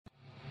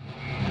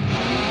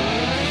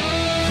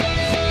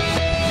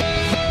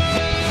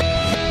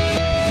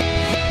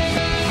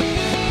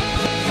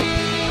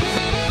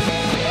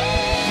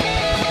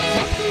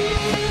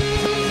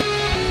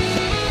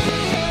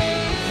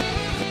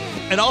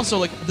also,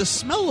 like, the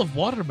smell of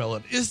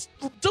watermelon is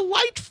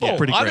delightful. Yeah,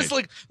 pretty great.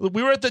 Honestly,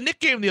 we were at the Knick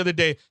game the other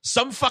day.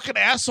 Some fucking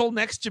asshole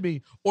next to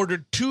me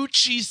ordered 2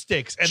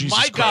 cheesesteaks. And Jesus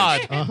my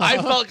God, Christ. I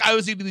felt like I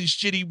was eating these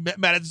shitty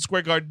Madison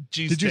Square Garden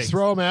cheesesteaks. Did you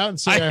throw him out and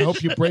say, I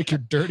hope you break your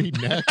dirty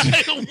neck?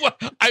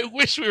 I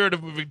wish we were in a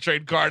moving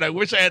train car, and I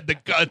wish I had the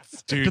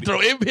guts to Dude. throw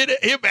him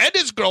and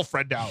his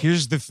girlfriend out.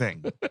 Here's the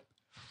thing,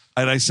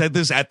 and I said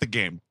this at the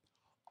game.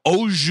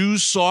 Au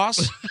jus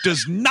sauce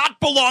does not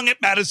belong at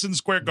Madison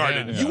Square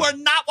Garden. Yeah. You are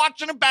not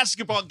watching a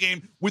basketball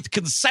game with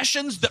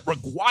concessions that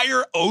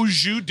require au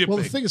jus dipping.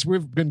 Well, the thing is,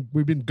 we've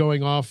been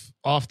going off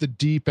the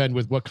deep end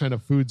with what kind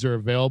of foods are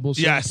available.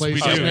 Yes, we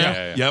places do. now.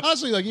 Yeah. Yep.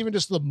 Honestly, like even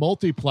just the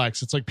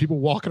multiplex, it's like people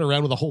walking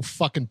around with a whole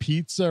fucking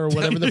pizza or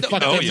whatever the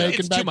fuck Oh, they're yeah. making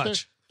It's back too there.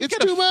 much. It's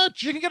too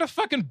much. You can get a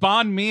fucking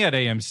banh mi at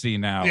AMC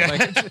now. Yeah.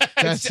 Like,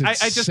 That's I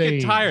just insane.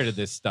 get tired of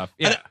this stuff.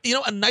 Yeah. And,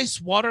 a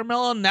nice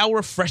watermelon. Now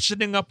we're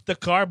freshening up the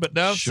car, but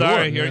no, Sure,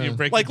 sorry, yeah. here you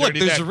break Like, the look, dirty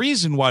there's neck. a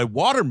reason why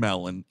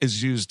watermelon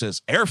is used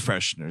as air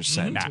freshener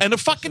scent, and a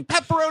fucking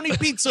pepperoni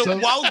pizza,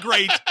 while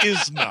great,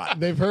 is not.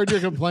 They've heard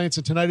your complaints,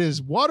 and tonight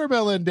is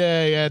Watermelon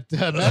Day at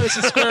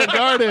Madison Square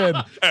Garden.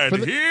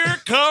 And here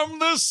come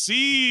the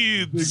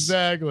seeds.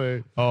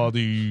 Exactly.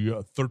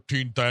 The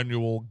 13th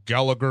annual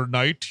Gallagher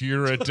night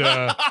here at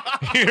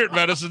here at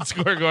Madison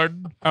Square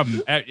Garden.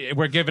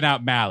 We're giving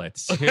out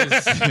mallets.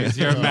 Here's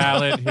your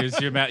mallet. Here's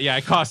your mallet. Yeah,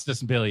 it cost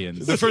us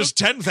billions. The first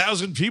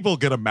 10,000 people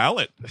get a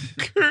mallet.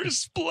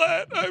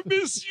 Kersplat, I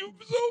miss you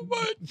so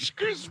much,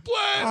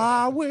 Kersplat.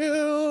 I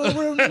will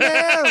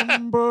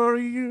remember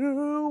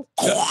you.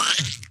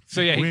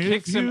 So yeah, he If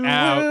kicks him you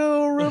out.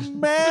 will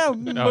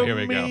remember Oh, here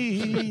we go.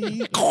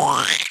 me.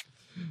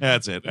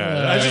 That's it.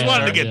 I just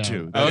wanted to get Yeah.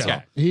 two. That's Okay.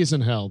 all. He's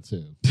in hell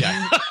too.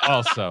 Yeah.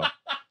 Also,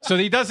 so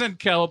he doesn't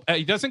kill.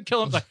 He doesn't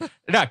kill him. Like,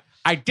 look,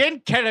 I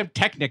didn't kill him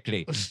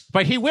technically,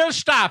 but he will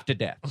starve to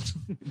death.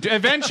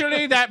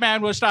 Eventually, that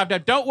man will starve to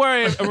death. Don't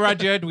worry,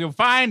 Rudyard. We're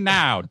fine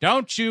now.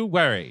 Don't you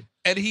worry.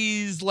 And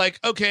he's like,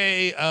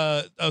 okay,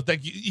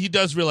 thank you. He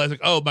does realize,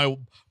 like,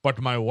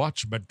 my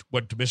watch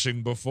went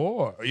missing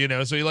before, so he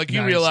Nice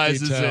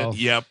realizes detail. it.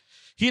 Yep.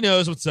 He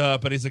knows what's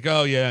up, and he's like,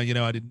 oh yeah, I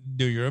didn't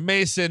know you're a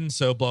Mason,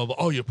 so blah blah.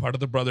 Oh, you're part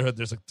of the Brotherhood.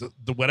 There's like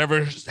the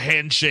whatever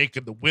handshake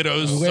and the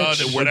widow's son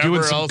and We're whatever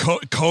doing some else.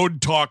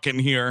 code talking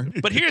here.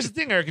 But here's the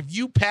thing, Eric. If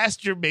you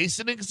passed your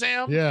Mason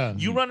exam, Yeah.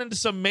 you run into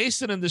some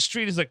Mason in the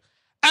street. He's like,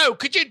 oh,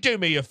 could you do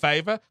me a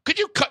favor? Could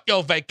you cut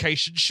your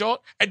vacation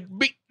short and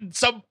meet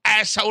some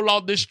asshole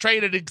on this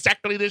train at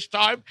exactly this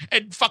time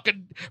and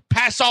fucking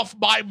pass off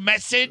my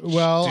message?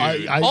 Well,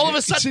 Dude. all of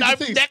a see, sudden, the I'm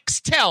thing is,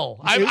 Nextel.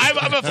 I'm a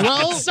fucking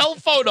Well, cell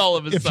phone all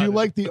of a if sudden. you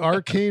like the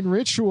arcane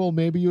ritual,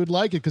 maybe you would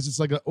like it because it's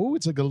like a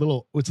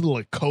little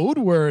code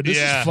word. This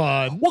Yeah. is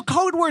fun. Well,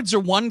 code words are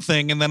one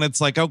thing, and then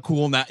it's like, oh,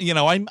 cool. Now,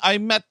 I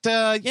met,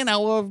 a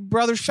fellow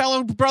brother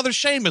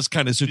Seamus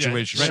kind of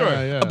situation, Yeah, right?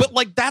 sure. Yeah. But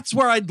like, that's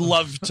where I'd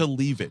love to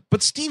leave it.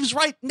 But Steve's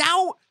right.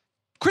 Now,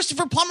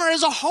 Christopher Plummer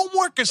has a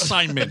homework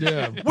assignment.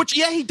 Yeah. Which,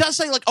 he does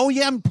say like, oh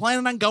yeah, I'm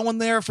planning on going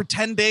there for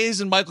 10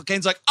 days. And Michael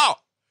Caine's like, oh,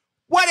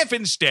 what if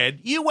instead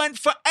you went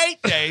for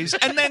 8 days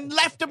and then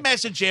left a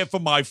message here for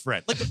my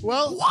friend? Like,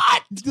 Well,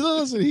 what?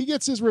 Listen, he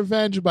gets his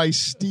revenge by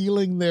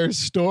stealing their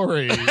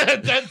story.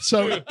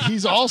 So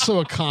he's also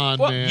a con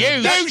man.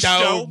 You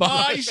stole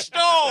my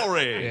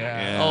story.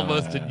 Yeah,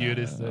 almost in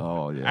unison.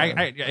 Oh,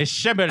 yeah. A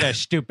similar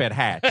stupid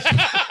hat.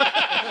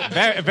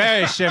 Very,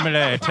 very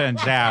similar, it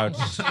turns out.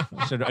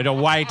 So the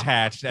white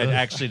hat,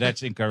 actually,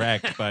 that's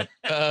incorrect, but,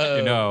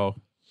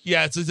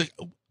 Yeah, so he's like,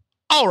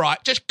 all right,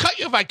 just cut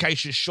your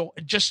vacation short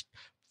and just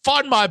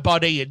find my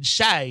body and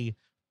say,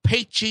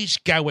 Peachy's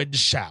going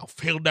south.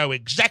 He'll know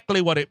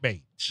exactly what it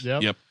means.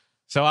 Yep.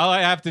 So all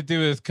I have to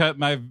do is cut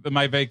my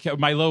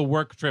little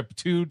work trip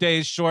 2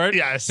 days short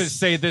Yes. to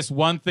say this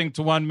one thing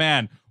to one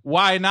man.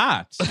 Why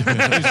not?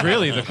 Is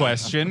really the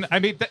question. I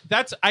mean,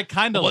 that's I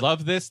kind of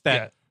love this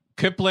that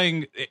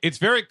Kipling. It's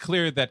very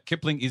clear that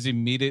Kipling is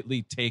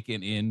immediately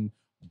taken in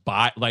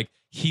by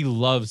he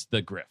loves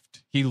the grift.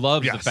 He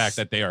loves the fact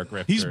that they are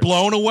grifters. He's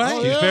blown away.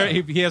 Oh, He's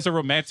yeah. he has a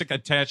romantic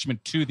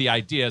attachment to the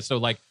idea.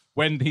 So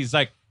when he's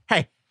like,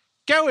 hey,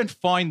 go and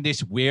find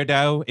this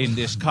weirdo in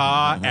this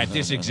car at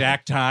this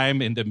exact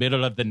time in the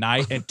middle of the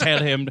night and tell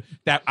him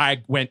that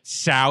I went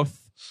south.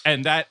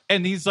 And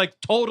he's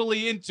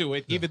totally into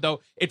it, even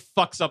though it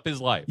fucks up his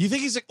life. You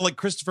think he's like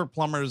Christopher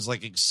Plummer is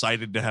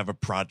excited to have a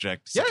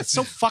project? It's Yes. it's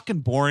so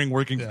fucking boring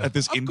working at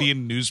this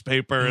Indian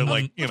newspaper.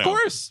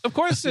 Of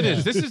course it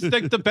is. This is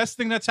the best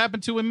thing that's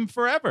happened to him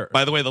forever.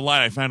 By the way, the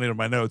line I found it in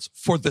my notes: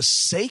 "For the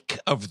sake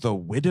of the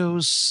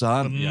widow's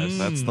son." Yes,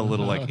 that's the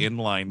little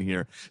inline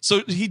here.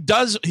 So he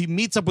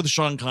meets up with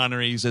Sean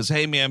Connery. He says,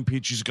 "Hey man,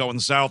 Peachy's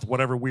going south.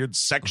 Whatever weird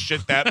sex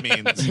shit that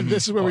means." And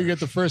this is where we get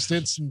the first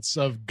instance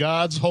of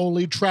God's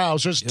holy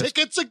trousers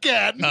tickets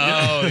again.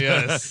 Oh,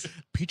 yes.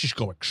 Peach is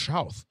going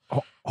south.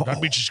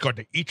 That means she's going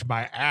to eat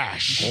my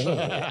ass. Oh,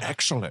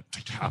 excellent.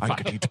 I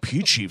could eat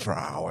Peachy for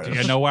hours. Do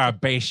you know where our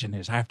basin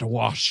is? I have to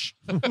wash.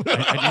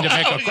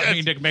 I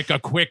need to make a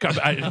quick.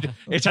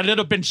 It's a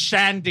little bit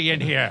sandy in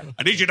here.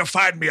 I need you to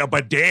find me a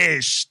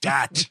bidet,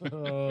 stat.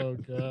 Oh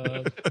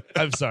God!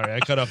 I'm sorry, I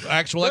cut off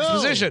actual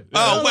exposition.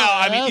 Oh, well,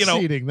 I mean,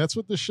 Ass eating. That's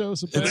what the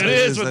show's about. It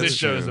is what that's this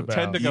show is true. about.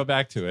 Tend to go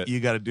back to it. You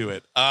got to do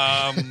it.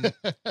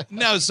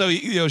 No, so,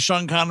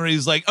 Sean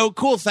Connery's like, oh,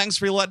 cool. Thanks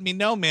for letting me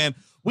know, man.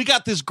 We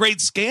got this great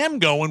scam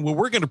going where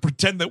we're going to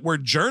pretend that we're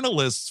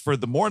journalists for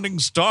the Morning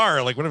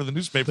Star, like whatever the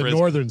newspaper The is.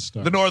 Northern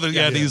Star. The Northern,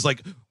 yeah. And he's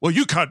like, well,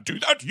 you can't do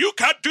that. You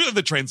can't do that.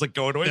 The train's like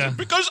going away. Yeah.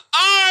 Because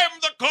I'm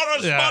the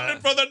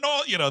correspondent for the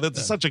North.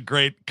 That's such a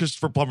great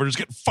Christopher Plummer just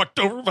getting fucked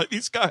over by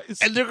these guys.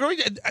 And they're going.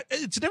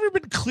 It's never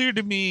been clear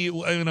to me.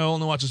 I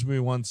only watched this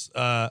movie once.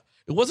 It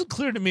wasn't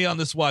clear to me on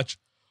this watch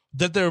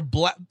that they're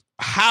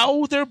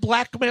how they're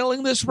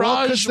blackmailing this Well,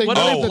 Raj. because they What are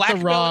know they that the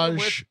blackmailing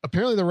with? Raj,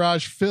 apparently the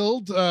Raj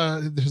filled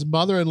his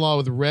mother-in-law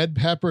with red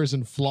peppers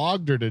and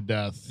flogged her to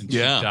death. And she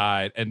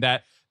died, and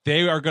that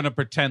they are going to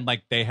pretend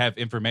like they have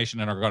information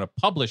and are going to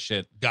publish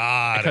it.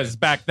 Because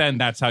back then,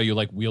 that's how you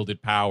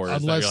wielded power. Is that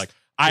Unless you're like,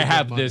 I they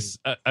have get this.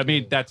 I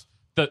mean, that's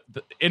the.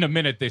 In a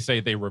minute, they say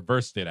they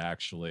reversed it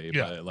actually,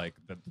 Yeah.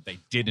 but they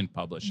didn't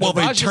publish it. Well,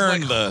 they Raj is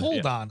turned like,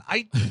 hold on.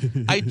 I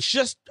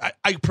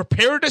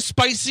prepared a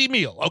spicy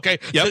meal. Okay,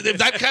 Yep. if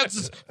that counts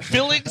as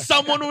filling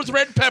someone with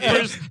red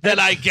peppers, then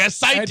I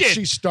guess I And did.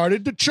 she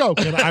started to choke,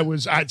 and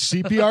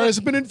CPR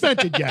hasn't been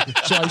invented yet.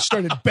 So I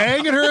started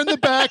banging her in the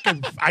back,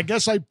 and I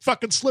guess I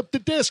fucking slipped the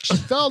disc. She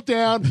fell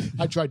down.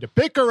 I tried to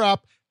pick her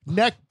up.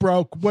 Neck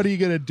broke. What are you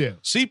going to do?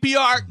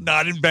 CPR,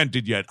 not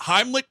invented yet.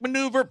 Heimlich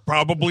maneuver,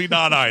 probably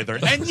not either.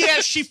 And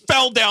yes, she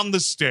fell down the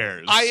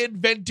stairs. I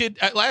invented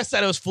last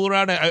night. I was fooling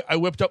around. I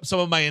whipped up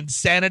some of my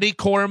insanity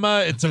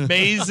korma. It's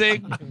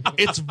amazing.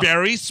 It's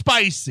very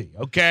spicy.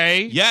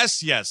 Okay.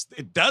 Yes,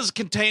 it does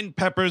contain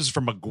peppers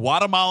from a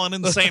Guatemalan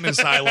insane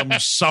asylum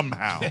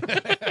somehow.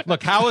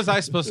 Look, how was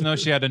I supposed to know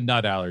she had a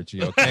nut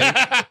allergy? Okay,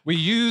 we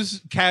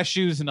use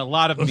cashews in a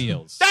lot of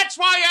meals. That's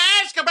why you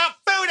ask about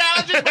food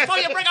allergies before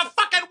you bring a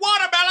fucking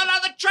watermelon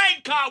on the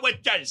train car with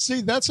you.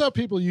 See, that's how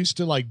people used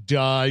to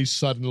die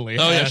suddenly.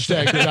 Oh, yeah.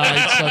 Hashtag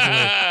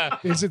die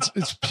suddenly.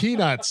 It's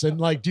peanuts. And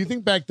do you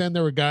think back then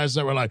there were guys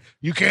that were like,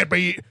 you can't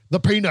be the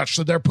peanuts,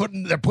 so they're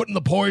putting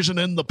the poison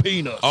in the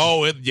peanuts.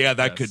 Oh,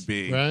 that could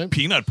be. Right?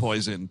 Peanut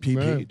poison,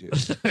 PP, Right. dude.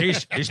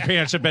 These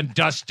peanuts have been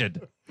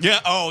dusted. Yeah,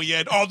 oh,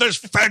 there's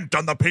Fent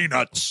on the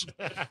peanuts.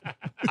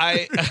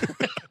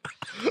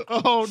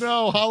 Oh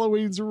no,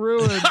 Halloween's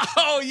ruined.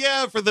 Oh,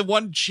 yeah, for the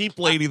one cheap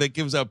lady that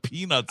gives out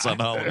peanuts on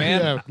Halloween.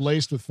 Man. Yeah,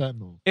 laced with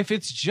fentanyl. If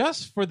it's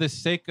just for the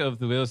sake of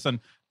the Widow's Son,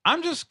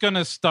 I'm just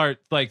gonna start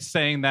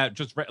saying that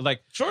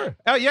Sure.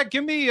 Oh yeah,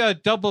 give me a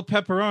double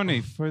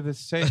pepperoni for the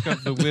sake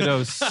of the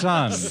Widow's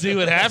Son. See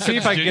what happens. See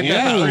if I can get dude.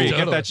 that Yeah, free.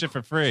 totally. Get that shit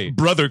for free.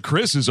 Brother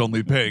Chris is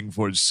only paying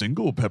for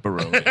single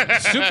pepperoni.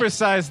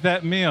 Supersize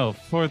that meal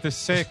for the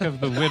sake of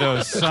the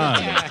Widow's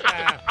Son.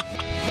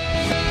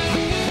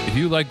 If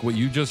you like what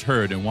you just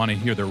heard and want to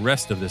hear the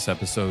rest of this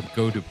episode,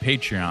 go to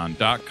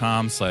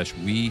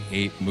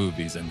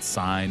patreon.com/WeHateMovies and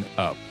sign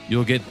up.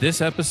 You'll get this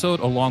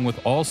episode along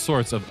with all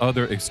sorts of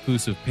other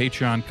exclusive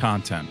Patreon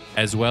content,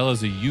 as well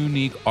as a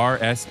unique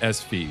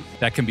RSS feed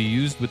that can be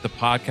used with the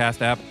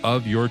podcast app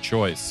of your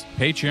choice.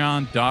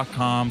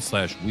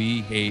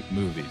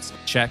 Patreon.com/WeHateMovies.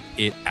 Check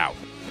it out.